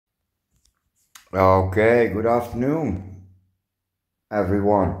Okay, good afternoon,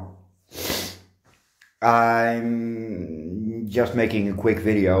 everyone. I'm just making a quick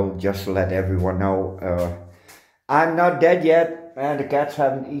video just to let everyone know I'm not dead yet and the cats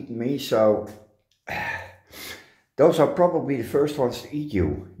haven't eaten me, so those are probably the first ones to eat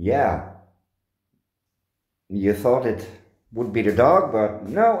you. Yeah, you thought it would be the dog, but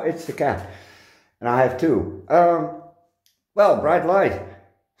no, it's the cat. And I have two. Well, bright light.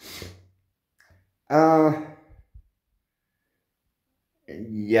 Uh,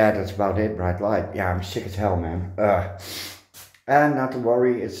 Yeah, that's about it, bright light. Yeah, I'm sick as hell, man. And not to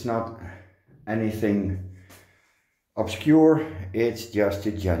worry, it's not anything obscure, it's just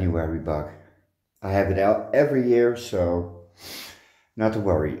a January bug. I have it out every year, so not to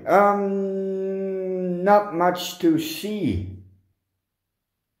worry. Not much to see.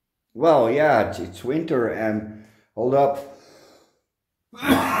 Well, yeah, it's winter and hold up.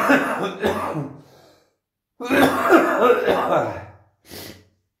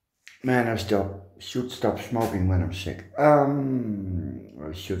 Man, should stop smoking when I'm sick. I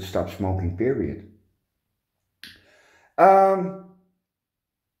should stop smoking, period. Yeah,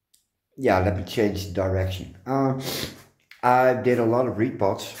 let me change the direction. I did a lot of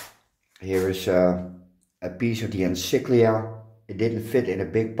repots. Here is a piece of the encyclia. It didn't fit in a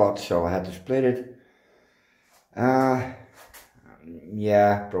big pot, so I had to split it.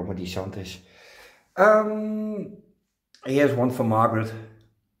 Yeah, Prometisantis. Here's one for Margaret.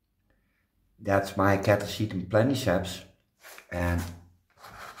 That's my Catasetum planiceps, and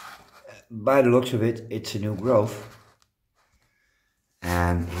by the looks of it, it's a new growth.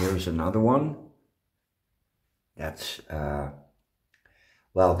 And here's another one. That's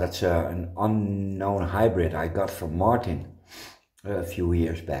well, that's an unknown hybrid I got from Martin a few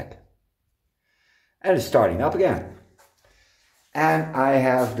years back, and it's starting up again. And I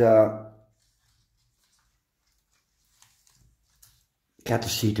have the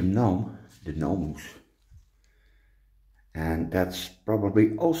Catasetum gnome, the gnomus, and that's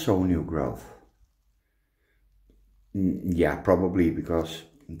probably also a new growth. Yeah, probably, because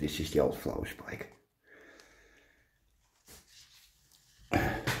this is the old flower spike.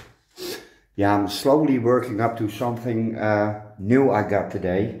 Yeah, I'm slowly working up to something new I got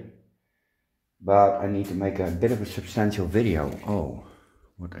today, but I need to make a bit of a substantial video. Oh,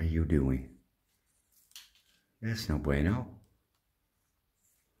 what are you doing? That's no bueno.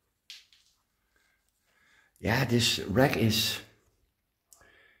 Yeah, this rack is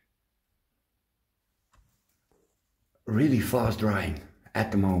really fast drying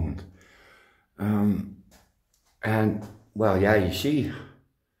at the moment. And well, yeah, you see,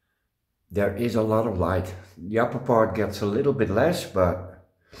 there is a lot of light. The upper part gets a little bit less, but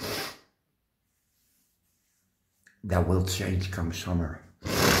that will change come summer.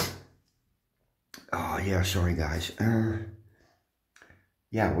 Oh yeah, sorry guys.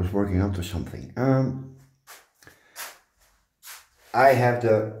 Yeah, I was working up to something. I have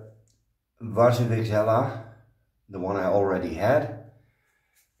the Vasivixella, the one I already had.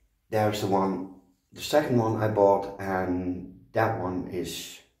 There's the second one I bought, and that one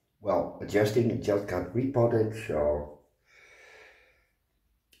is, well, adjusting. It just got repotted, so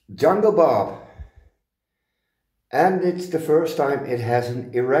Jungle Bob. And it's the first time it has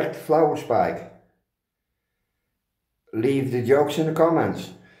an erect flower spike. Leave the jokes in the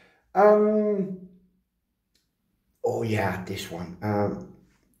comments. Oh yeah, this one.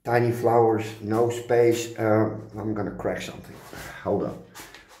 Tiny flowers, no space. I'm gonna crack something. Hold up.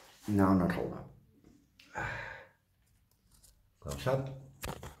 No, not hold up. Close up.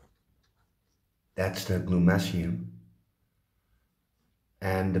 That's the Glumasium.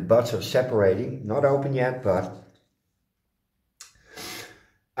 And the buds are separating. Not open yet, but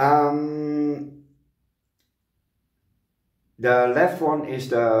the left one is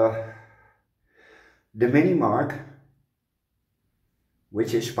the mini mark,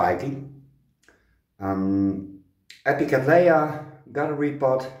 which is spiking. Epicattleya got a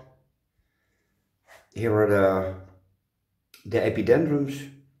repot. Here are the epidendrums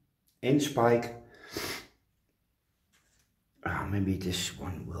in spike. Maybe this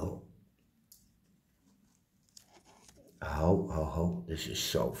one will. Oh, this is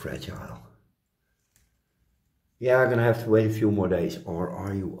so fragile. Yeah, I'm gonna have to wait a few more days. Or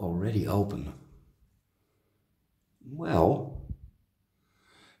are you already open? Well,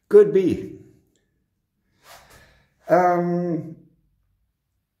 could be.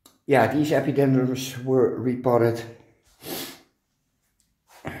 Yeah, these epidendrums were repotted.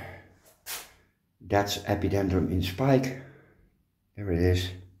 That's epidendrum in spike. There it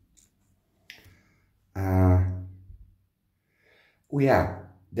is. Oh yeah,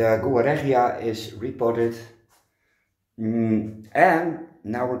 The Guaregia is repotted. And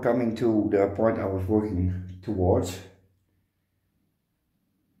now we're coming to the point I was working towards.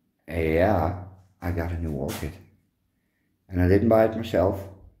 Yeah, I got a new orchid. And I didn't buy it myself.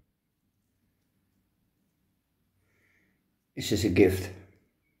 This is a gift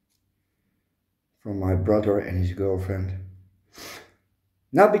from my brother and his girlfriend.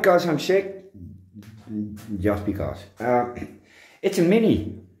 Not because I'm sick, just because. It's a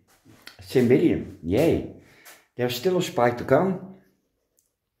mini. Cymbidium, yay. There's still a spike to come.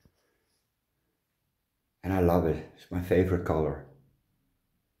 And I love it, it's my favorite color.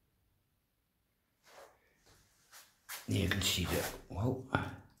 You can see the, whoa,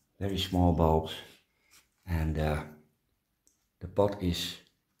 very small bulbs. And the pot is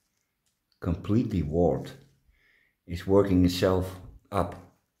completely warped. It's working itself up.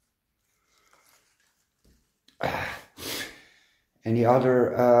 Any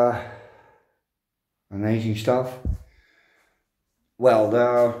other amazing stuff? Well,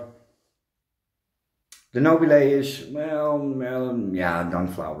 the nobile is, well, yeah, done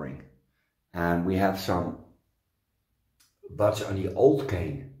flowering. And we have some buds on the old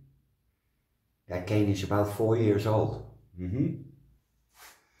cane. That cane is about 4 years old.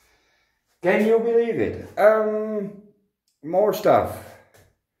 Can you believe it? More stuff.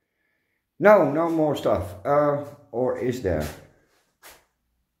 No more stuff. Or is there?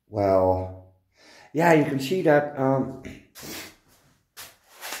 Well, yeah, you can see that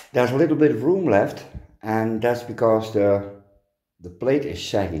there's a little bit of room left, and that's because the plate is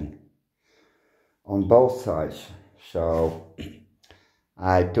sagging on both sides. So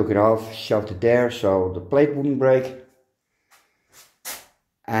I took it off, shoved it there so the plate wouldn't break.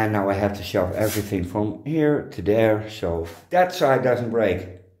 And now I have to shove everything from here to there so that side doesn't break.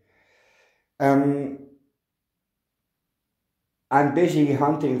 I'm busy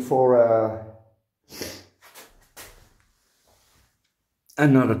hunting for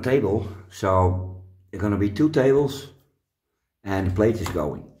another table, so there are gonna be 2 tables and the plate is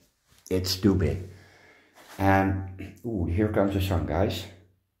going. It's too big. And ooh, here comes the sun, guys.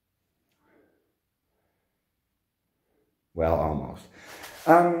 Well, almost.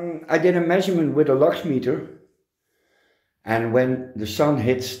 I did a measurement with a lux meter, and when the sun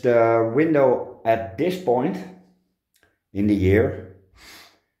hits the window at this point in the year,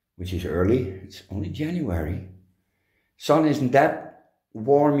 which is early, it's only January, sun isn't that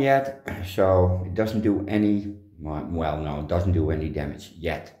warm yet, so it doesn't do any, well, no, it doesn't do any damage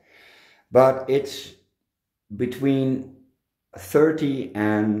yet, but it's between 30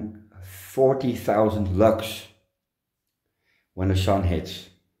 and 40,000 lux when the sun hits.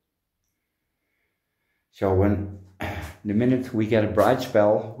 So when the minute we get a bright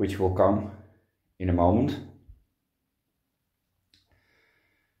spell, which will come in a moment,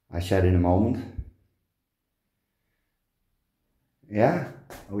 I said in a moment, yeah,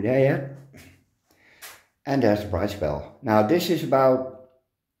 oh there yet, and there's a bright spell. Now this is about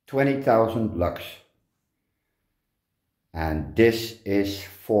 20,000 lux, and this is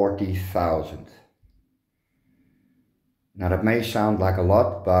 40,000. Now that may sound like a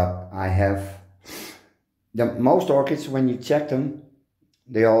lot, but I have most orchids, when you check them,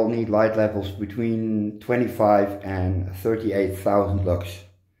 they all need light levels between 25 and 38,000 lux.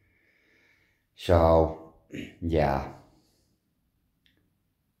 So yeah,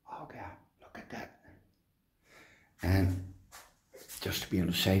 okay, look at that. And just to be on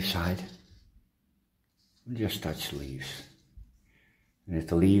the safe side, just touch the leaves. And if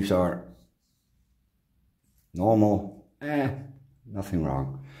the leaves are normal, nothing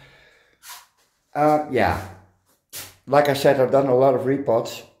wrong. Yeah, like I said, I've done a lot of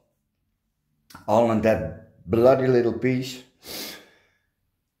repots, all on that bloody little piece.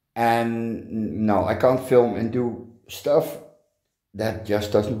 And no, I can't film and do stuff that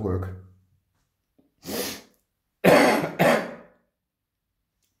just doesn't work.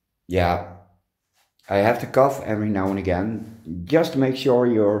 Yeah, I have to cough every now and again, just to make sure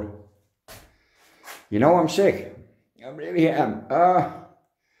you know I'm sick. I really am.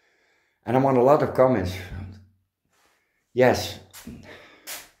 And I'm on a lot of comments. Yes.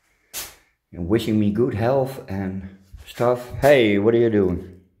 And wishing me good health and stuff. Hey, what are you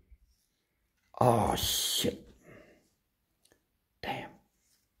doing? Oh, shit. Damn.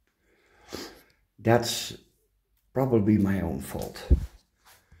 That's probably my own fault.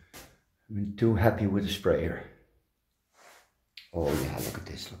 I've been too happy with the sprayer. Oh yeah, look at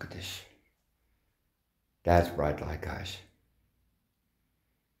this, look at this. That's bright light, guys.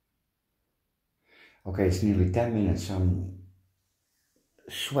 Okay, it's nearly 10 minutes. I'm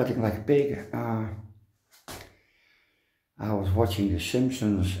sweating like a pig. I was watching The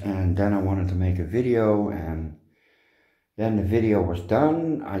Simpsons and then I wanted to make a video, and then the video was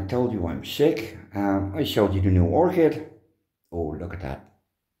done. I told you I'm sick. I showed you the new Orchid. Oh, look at that.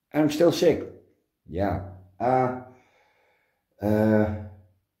 And I'm still sick. Yeah.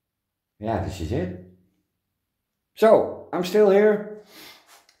 Yeah, this is it. So, I'm still here.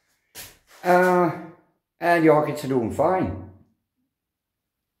 And the orchids are doing fine.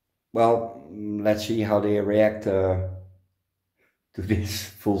 Well, let's see how they react to this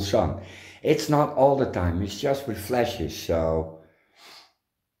full sun. It's not all the time, it's just with flashes, so...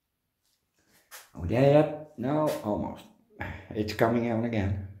 Oh, yeah, yep, no, almost. It's coming out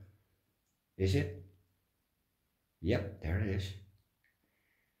again. Is it? Yep, there it is.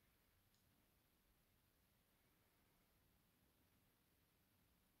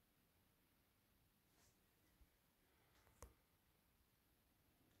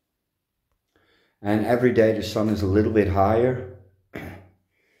 And every day the sun is a little bit higher.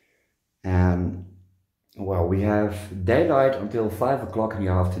 And, well, we have daylight until 5 o'clock in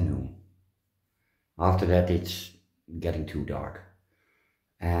the afternoon. After that it's getting too dark.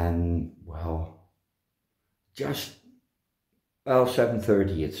 And, well, just, well,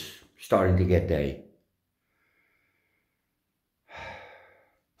 7:30 it's starting to get day.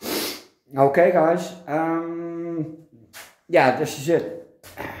 Okay, guys, yeah, this is it.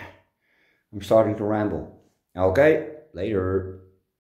 I'm starting to ramble. Okay, later.